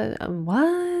 that's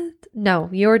what? No,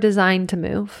 you're designed to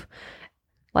move.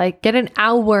 Like get an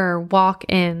hour walk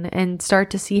in and start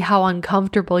to see how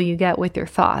uncomfortable you get with your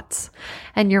thoughts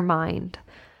and your mind.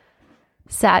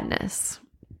 Sadness.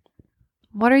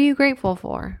 What are you grateful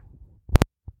for?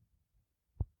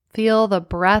 Feel the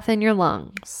breath in your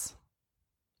lungs.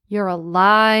 You're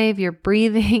alive, you're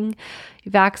breathing,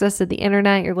 you've access to the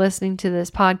internet, you're listening to this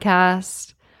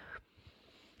podcast.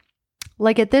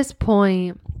 Like at this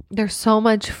point, there's so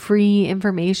much free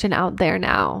information out there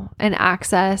now and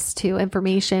access to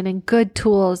information and good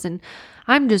tools. And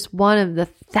I'm just one of the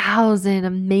 1,000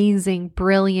 amazing,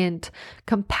 brilliant,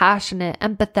 compassionate,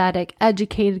 empathetic,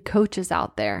 educated coaches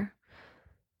out there.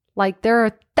 Like there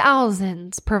are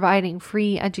thousands providing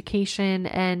free education,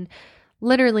 and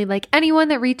literally like anyone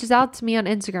that reaches out to me on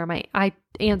Instagram, I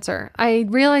answer. I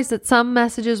realized that some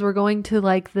messages were going to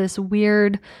like this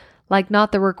weird, like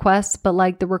not the requests, but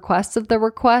like the requests of the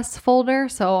requests folder.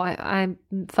 So I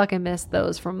fucking missed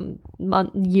those from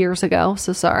years ago.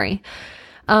 So sorry.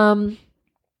 But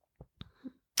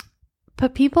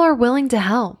people are willing to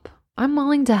help. I'm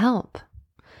willing to help.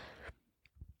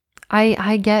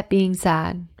 I get being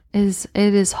sad. It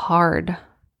is hard,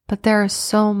 but there is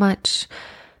so much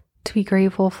to be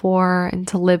grateful for and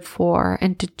to live for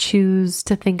and to choose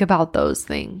to think about those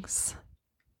things.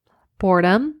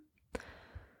 Boredom.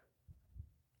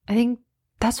 I think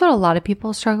that's what a lot of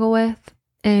people struggle with,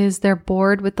 is they're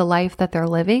bored with the life that they're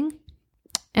living.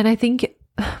 And I think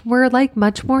we're like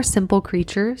much more simple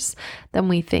creatures than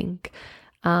we think.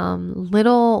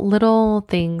 Little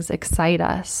things excite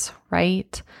us,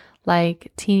 right?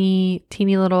 Like teeny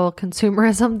little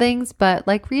consumerism things, but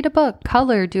like read a book,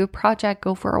 color, do a project,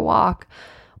 go for a walk,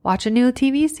 watch a new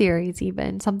TV series,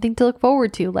 even something to look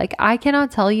forward to. Like I cannot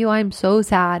tell you, I'm so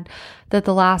sad that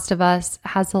The Last of Us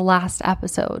has the last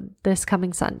episode this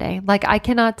coming Sunday. Like I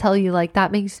cannot tell you, like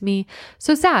that makes me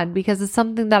so sad because it's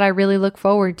something that I really look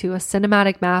forward to, a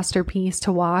cinematic masterpiece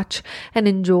to watch and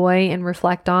enjoy and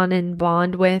reflect on and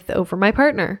bond with over my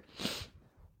partner.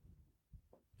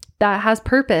 That has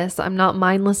purpose. I'm not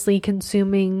mindlessly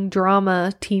consuming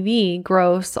drama, TV,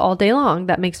 gross all day long.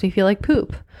 That makes me feel like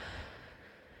poop.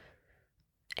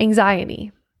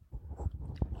 Anxiety.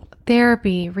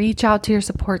 Therapy. Reach out to your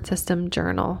support system.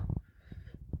 Journal.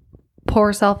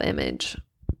 Poor self-image.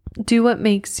 Do what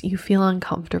makes you feel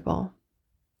uncomfortable.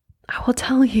 I will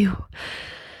tell you.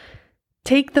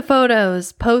 Take the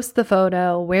photos, post the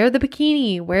photo, wear the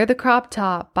bikini, wear the crop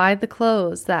top, buy the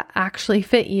clothes that actually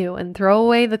fit you, and throw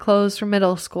away the clothes from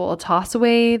middle school. Toss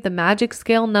away the magic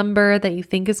scale number that you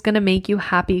think is going to make you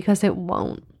happy, because it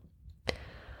won't.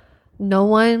 No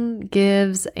one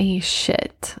gives a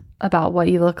shit about what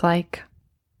you look like.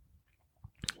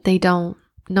 They don't.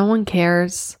 No one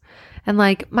cares. And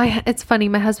like it's funny,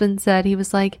 my husband said, he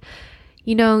was like,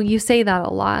 you know, you say that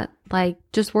a lot. Like,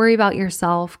 just worry about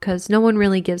yourself because no one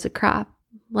really gives a crap.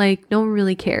 Like, no one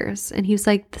really cares. And he was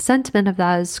like, the sentiment of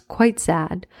that is quite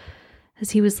sad.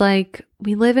 As he was like,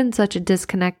 we live in such a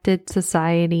disconnected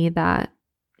society that,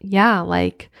 yeah,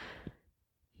 like,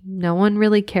 no one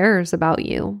really cares about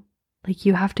you. Like,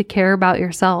 you have to care about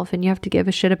yourself and you have to give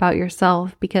a shit about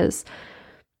yourself because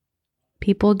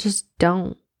people just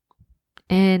don't.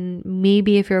 And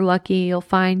maybe if you're lucky, you'll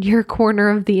find your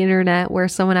corner of the internet where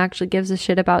someone actually gives a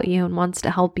shit about you and wants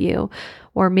to help you.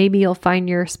 Or maybe you'll find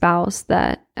your spouse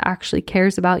that actually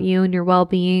cares about you and your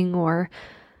well-being, or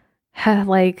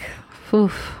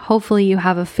hopefully you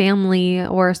have a family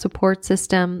or a support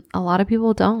system. A lot of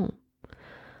people don't.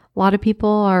 A lot of people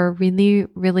are really,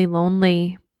 really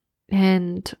lonely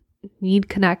and need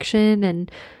connection and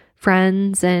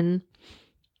friends and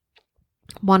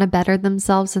want to better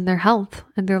themselves and their health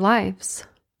and their lives.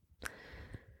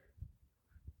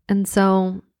 And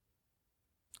so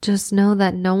just know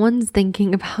that no one's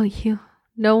thinking about you.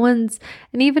 And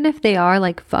even if they are,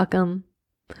 like, fuck them.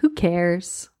 Who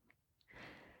cares?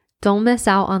 Don't miss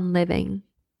out on living.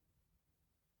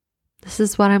 This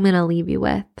is what I'm going to leave you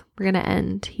with. We're going to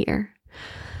end here.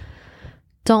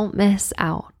 Don't miss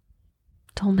out.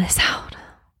 Don't miss out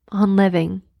on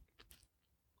living.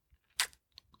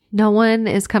 No one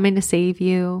is coming to save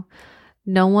you.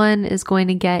 No one is going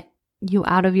to get you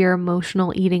out of your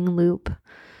emotional eating loop.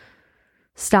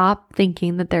 Stop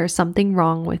thinking that there's something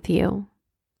wrong with you.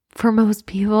 For most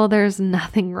people, there's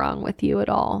nothing wrong with you at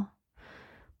all.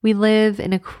 We live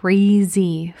in a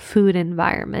crazy food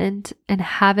environment and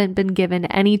haven't been given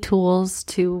any tools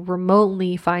to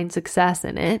remotely find success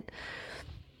in it.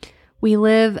 We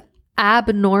live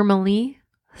abnormally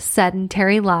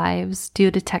sedentary lives due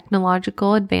to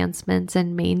technological advancements,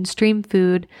 and mainstream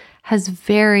food has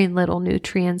very little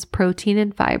nutrients, protein,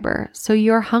 and fiber. So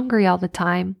you're hungry all the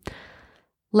time,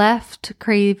 left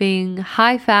craving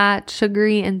high-fat,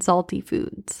 sugary, and salty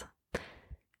foods.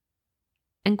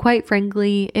 And quite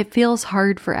frankly, it feels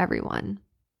hard for everyone.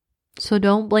 So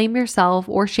don't blame yourself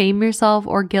or shame yourself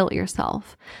or guilt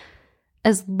yourself.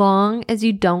 As long as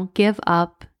you don't give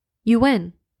up, you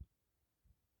win.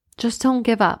 Just don't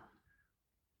give up.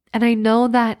 And I know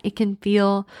that it can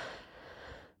feel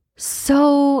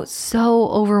so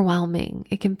overwhelming.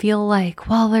 It can feel like,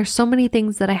 well, there's so many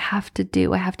things that I have to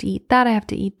do. I have to eat that. I have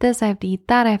to eat this. I have to eat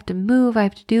that. I have to move. I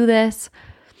have to do this.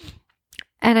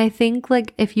 And I think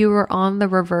like if you were on the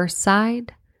reverse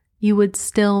side, you would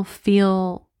still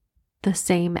feel the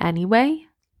same anyway.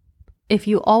 If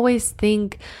you always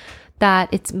think that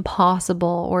it's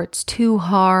impossible or it's too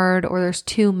hard or there's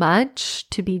too much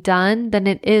to be done, then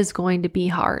it is going to be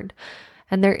hard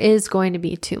and there is going to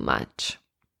be too much.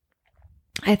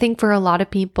 I think for a lot of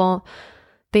people,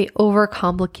 they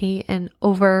overcomplicate and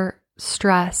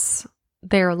overstress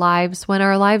their lives when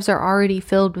our lives are already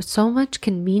filled with so much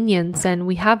convenience and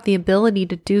we have the ability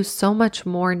to do so much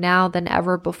more now than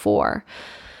ever before.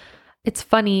 It's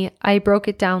funny, I broke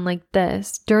it down like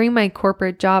this. During my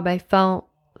corporate job, I felt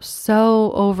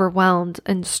so overwhelmed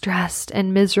and stressed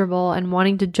and miserable and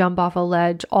wanting to jump off a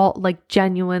ledge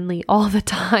genuinely all the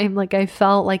time. Like I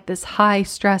felt like this high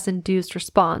stress induced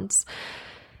response.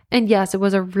 And yes, it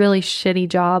was a really shitty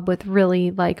job with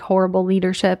really horrible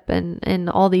leadership and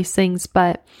all these things.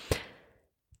 But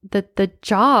the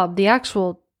job, the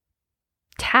actual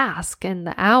task and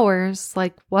the hours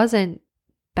wasn't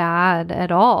bad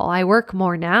at all. I work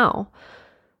more now.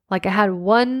 I had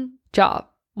one job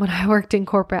when I worked in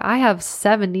corporate. I have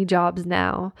 70 jobs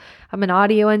now. I'm an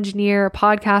audio engineer, a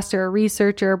podcaster, a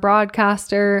researcher, a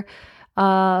broadcaster,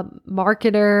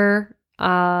 marketer,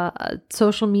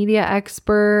 social media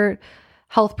expert,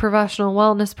 health professional,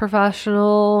 wellness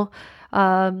professional,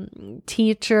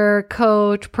 teacher,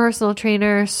 coach, personal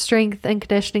trainer, strength and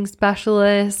conditioning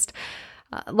specialist.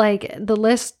 The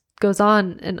list goes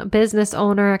on, and a business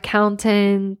owner,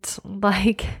 accountant,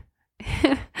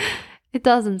 it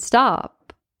doesn't stop.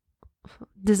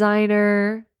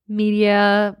 Designer,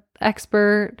 media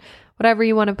expert, whatever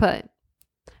you want to put,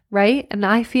 right? And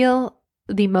I feel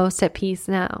the most at peace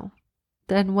now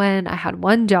than when I had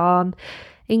one job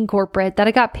in corporate that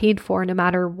I got paid for no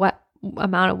matter what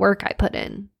amount of work I put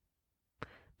in.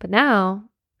 But now,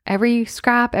 every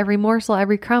scrap, every morsel,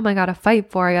 every crumb I got to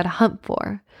fight for, I got to hunt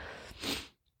for.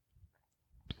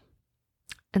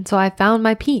 And so I found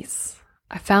my peace.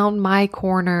 I found my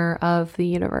corner of the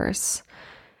universe.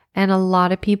 And a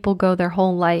lot of people go their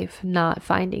whole life not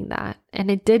finding that.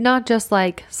 And it did not just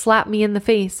slap me in the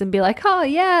face and be like, oh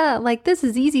yeah, this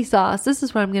is easy sauce. This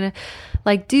is what I'm going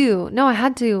to do. No, I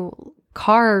had to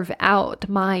carve out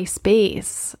my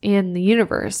space in the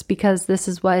universe because this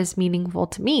is what is meaningful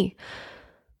to me.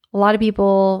 A lot of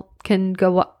people can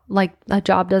go a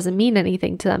job doesn't mean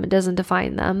anything to them. It doesn't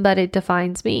define them, but it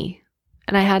defines me.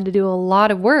 And I had to do a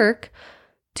lot of work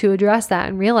to address that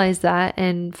and realize that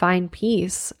and find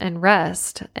peace and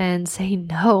rest and say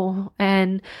no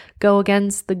and go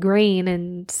against the grain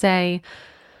and say,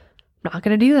 I'm not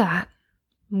going to do that.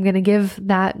 I'm going to give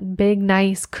that big,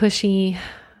 nice, cushy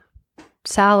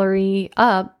salary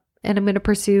up and I'm going to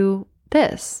pursue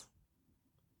this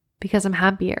because I'm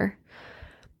happier.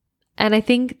 And I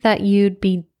think that you'd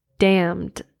be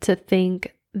damned to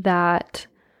think that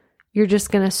you're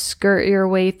just going to skirt your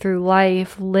way through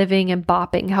life, living and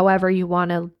bopping however you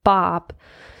want to bop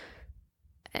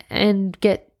and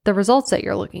get the results that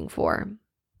you're looking for.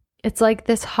 It's like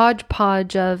this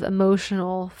hodgepodge of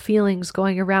emotional feelings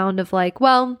going around of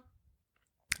well,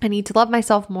 I need to love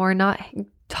myself more, not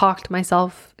talk to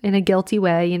myself in a guilty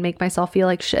way and make myself feel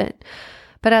like shit.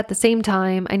 But at the same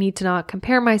time, I need to not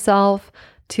compare myself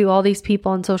to all these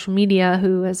people on social media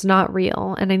who is not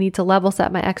real. And I need to level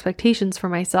set my expectations for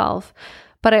myself.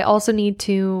 But I also need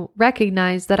to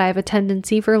recognize that I have a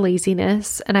tendency for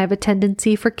laziness and I have a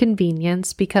tendency for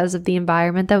convenience because of the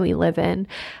environment that we live in.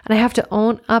 And I have to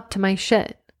own up to my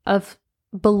shit of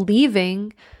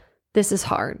believing this is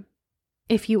hard.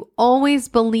 If you always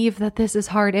believe that this is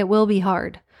hard, it will be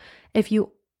hard. If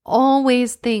you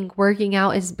always think working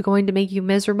out is going to make you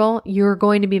miserable, you're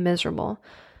going to be miserable.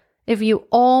 If you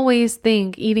always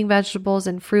think eating vegetables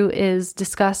and fruit is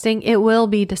disgusting, it will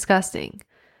be disgusting.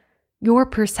 Your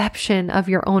perception of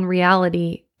your own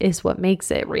reality is what makes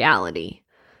it reality.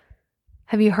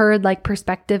 Have you heard like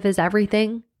perspective is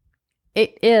everything?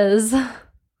 It is.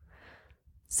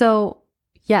 So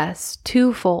yes,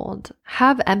 twofold.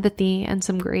 Have empathy and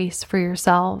some grace for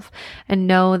yourself and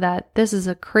know that this is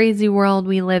a crazy world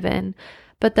we live in,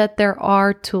 but that there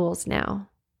are tools now.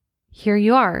 Here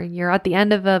you are. You're at the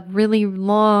end of a really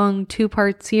long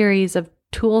 2-part series of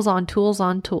tools on tools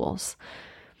on tools.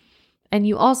 And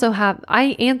you also have,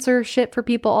 I answer shit for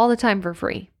people all the time for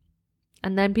free.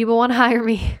 And then people want to hire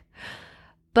me.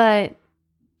 But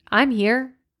I'm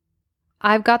here.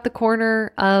 I've got the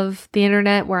corner of the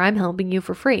internet where I'm helping you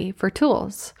for free for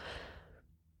tools.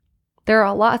 There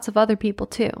are lots of other people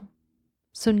too.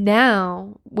 So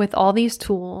now with all these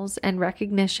tools and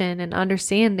recognition and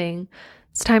understanding,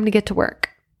 it's time to get to work.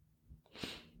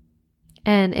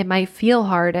 And it might feel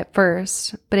hard at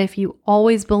first, but if you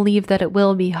always believe that it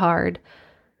will be hard,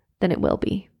 then it will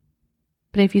be.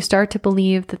 But if you start to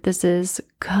believe that this is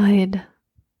good,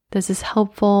 this is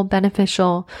helpful,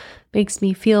 beneficial, makes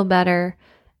me feel better,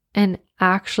 and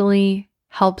actually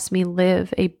helps me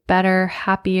live a better,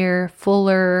 happier,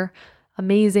 fuller,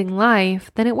 amazing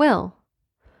life, then it will.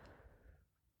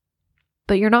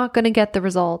 But you're not going to get the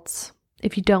results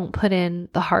if you don't put in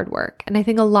the hard work. And I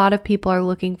think a lot of people are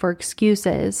looking for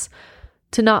excuses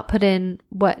to not put in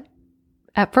what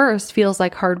at first feels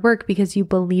like hard work because you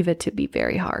believe it to be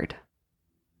very hard.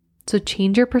 So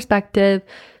change your perspective,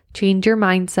 change your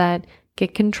mindset,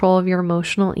 get control of your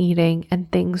emotional eating,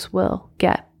 and things will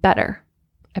get better.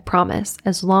 I promise.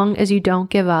 As long as you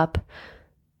don't give up,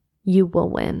 you will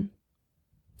win.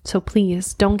 So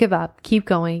please don't give up. Keep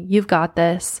going. You've got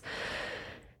this.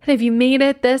 And if you made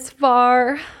it this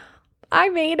far, I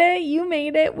made it, you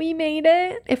made it, we made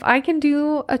it. If I can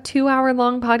do a 2-hour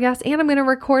long podcast and I'm going to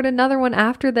record another one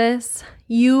after this,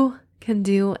 you can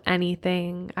do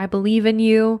anything. I believe in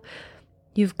you.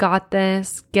 You've got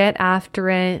this. Get after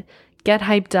it. Get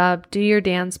hyped up. Do your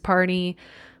dance party.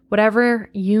 Whatever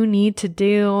you need to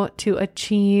do to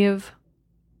achieve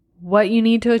what you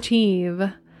need to achieve,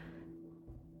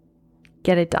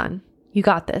 get it done. You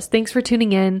got this. Thanks for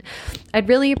tuning in. I'd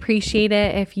really appreciate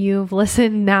it if you've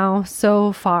listened now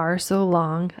so far, so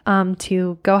long,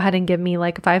 to go ahead and give me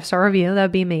like a 5-star review. That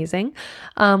would be amazing.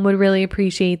 Would really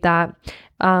appreciate that.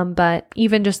 But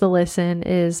even just the listen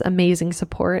is amazing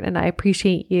support. And I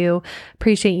appreciate you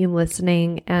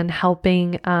listening and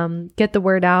helping get the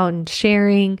word out and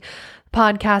sharing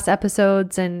podcast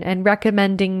episodes and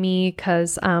recommending me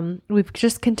because we've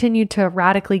just continued to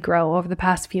radically grow over the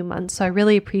past few months. So I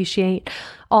really appreciate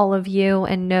all of you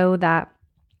and know that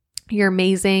you're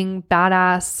amazing,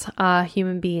 badass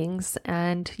human beings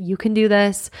and you can do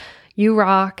this. You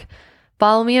rock.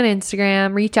 Follow me on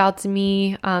Instagram, reach out to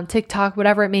me, TikTok,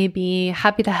 whatever it may be.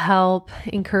 Happy to help,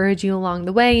 encourage you along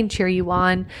the way and cheer you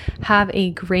on. Have a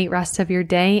great rest of your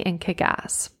day and kick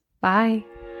ass. Bye.